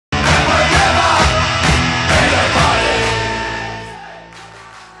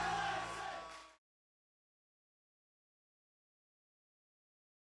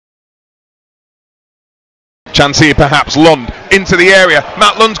chance here perhaps. Lund into the area.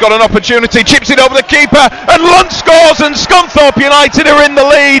 Matt Lund's got an opportunity, chips it over the keeper, and Lund scores, and Scunthorpe United are in the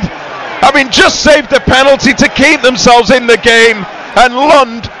lead, having just saved a penalty to keep themselves in the game. And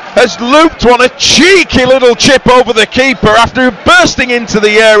Lund has looped one, a cheeky little chip over the keeper after bursting into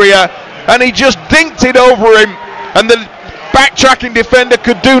the area, and he just dinked it over him, and the backtracking defender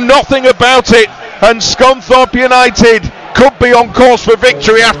could do nothing about it, and Scunthorpe United could be on course for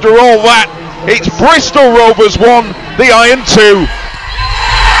victory after all that. It's Bristol Rovers 1, the Iron 2.